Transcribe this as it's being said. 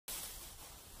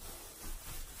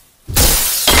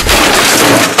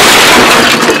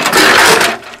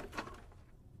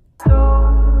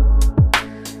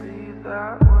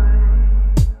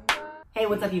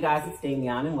up, you guys? It's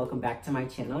Damian and welcome back to my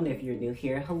channel. And if you're new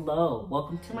here, hello,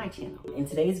 welcome to my channel. In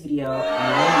today's video,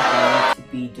 I'm going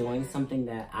to be doing something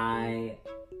that I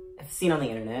have seen on the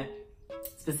internet,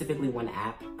 specifically one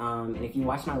app. And if you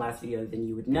watched my last video, then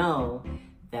you would know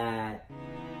that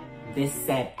this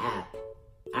said app,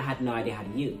 I had no idea how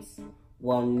to use.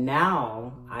 Well,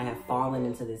 now I have fallen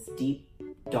into this deep,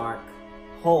 dark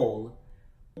hole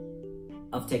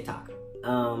of TikTok.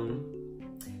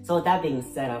 So with that being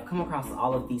said, I've come across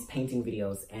all of these painting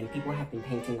videos and people have been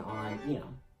painting on,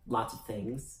 lots of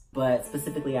things. But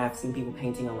specifically, I've seen people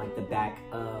painting on like the back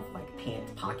of like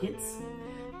pant pockets.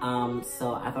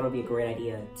 So I thought it would be a great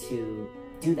idea to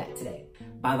do that today.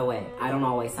 By the way, I don't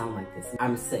always sound like this.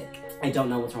 I'm sick. I don't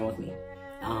know what's wrong with me.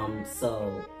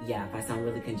 So yeah, if I sound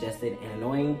really congested and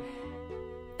annoying,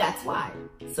 that's why.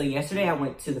 So yesterday I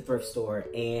went to the thrift store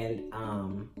and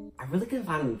I really couldn't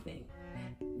find anything.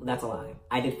 That's a lie.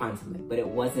 I did find something, but it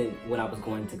wasn't what I was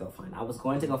going to go find. I was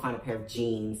going to go find a pair of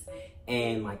jeans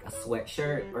and like a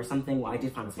sweatshirt or something. Well, I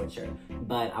did find a sweatshirt,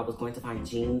 but I was going to find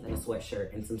jeans and a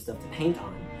sweatshirt and some stuff to paint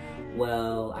on.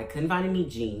 Well, I couldn't find any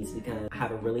jeans because I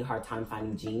have a really hard time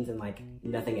finding jeans and like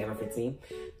nothing ever fits me.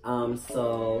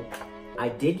 So I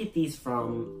did get these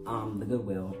from the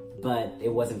Goodwill, but it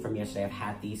wasn't from yesterday. I've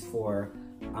had these for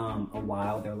a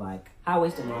while. They're like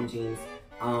high-waisted mom jeans.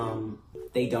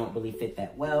 They don't really fit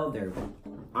that well. They're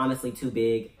honestly too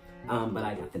big, but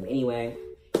I got them anyway.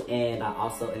 And I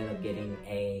also ended up getting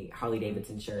a Harley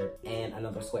Davidson shirt and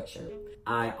another sweatshirt.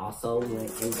 I also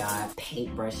went and got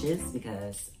paint brushes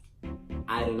because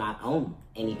I do not own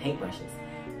any paintbrushes.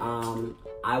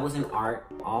 I was in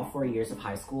art all 4 years of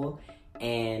high school,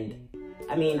 and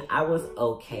I mean, I was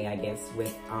okay, I guess,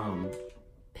 with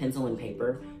pencil and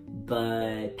paper,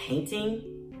 but painting,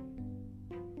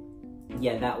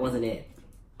 yeah, that wasn't it.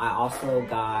 I also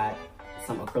got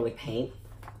some acrylic paint.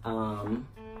 I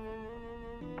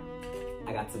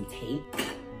got some tape.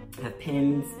 I have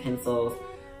pens, pencils,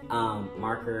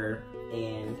 marker,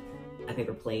 and a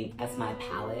paper plate as my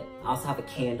palette. I also have a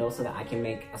candle so that I can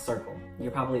make a circle. You're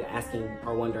probably asking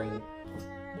or wondering,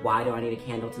 why do I need a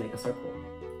candle to make a circle?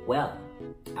 Well,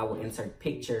 I will insert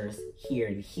pictures here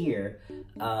and here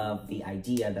of the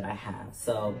idea that I have.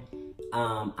 So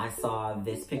I saw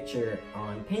this picture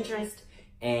on Pinterest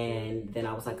and then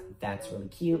I was like, that's really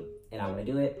cute and I want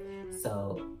to do it.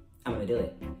 So I'm going to do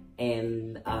it.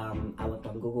 And I looked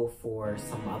on Google for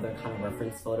some other kind of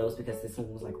reference photos because this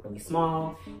one was like really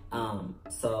small.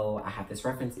 So I have this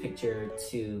reference picture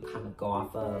to kind of go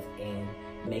off of and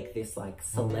make this like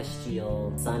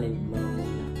celestial sun and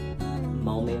moon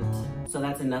moment. So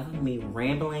that's enough of me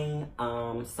rambling.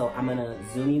 So I'm gonna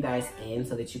zoom you guys in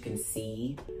so that you can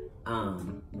see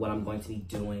what I'm going to be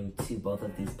doing to both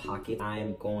of these pockets. I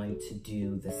am going to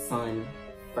do the sun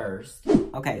first.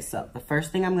 Okay, so the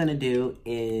first thing I'm gonna do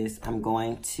is I'm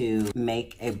going to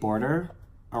make a border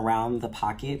around the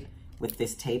pocket with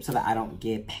this tape so that I don't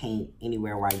get paint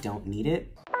anywhere where I don't need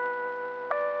it.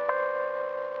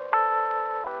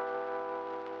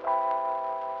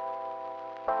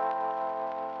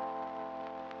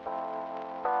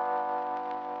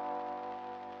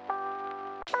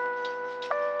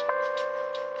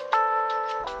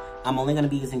 I'm only gonna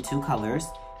be using 2 colors,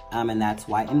 and that's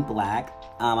white and black.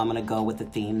 I'm gonna go with the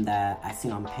theme that I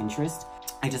seen on Pinterest.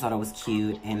 I just thought it was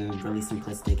cute and really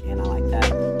simplistic, and I like that.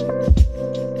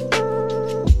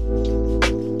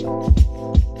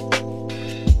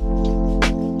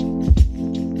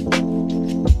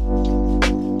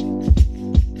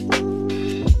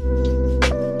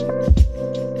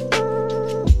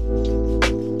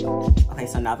 Okay,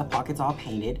 so now the pocket's all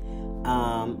painted.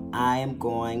 I am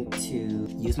going to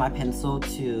use my pencil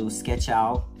to sketch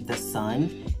out the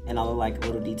sun and all the like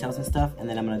little details and stuff, and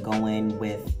then I'm gonna go in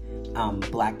with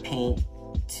black paint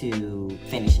to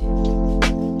finish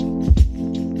it.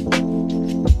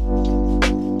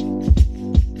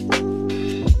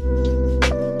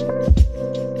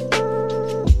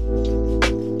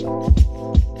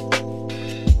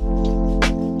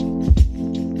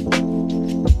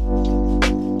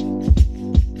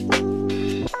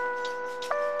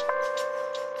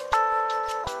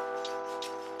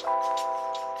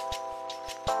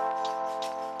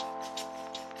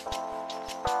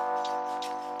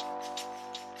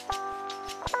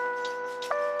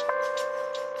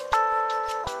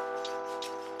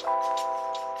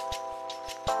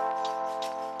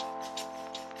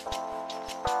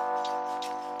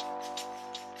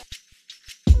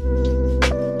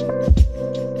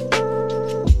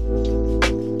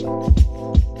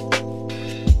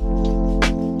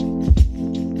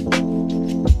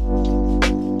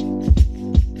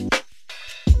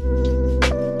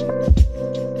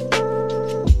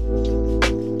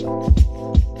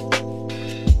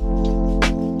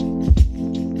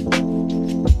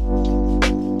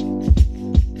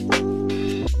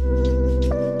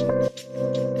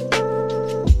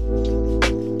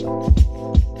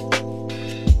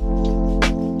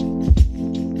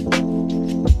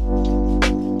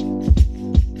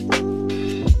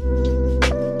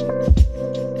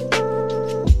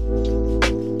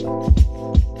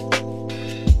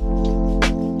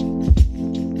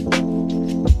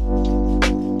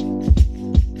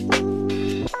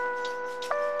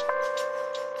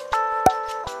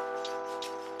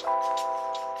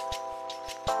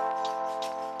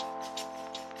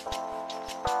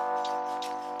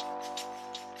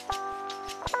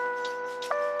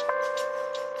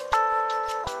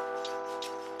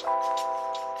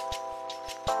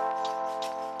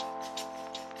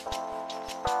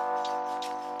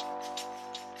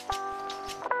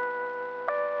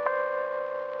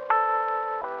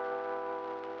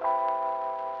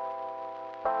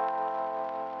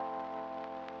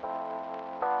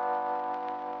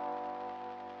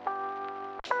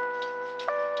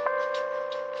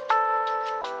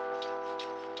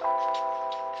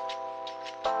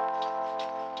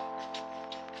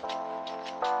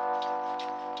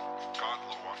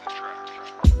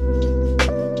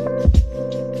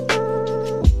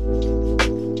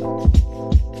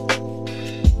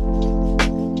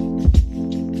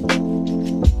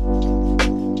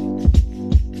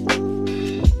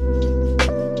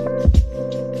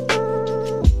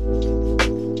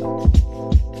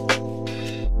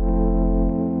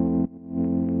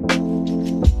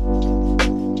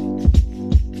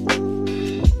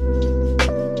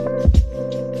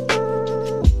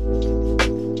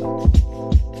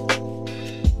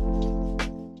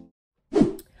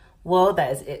 well,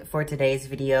 that is it for today's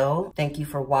video. Thank you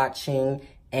for watching,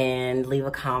 and leave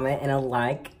a comment and a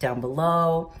like down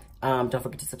below. Don't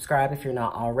forget to subscribe if you're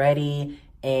not already.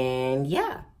 And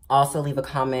yeah, also leave a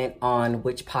comment on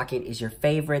which pocket is your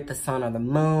favorite, the sun or the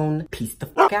moon. Peace the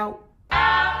fuck out.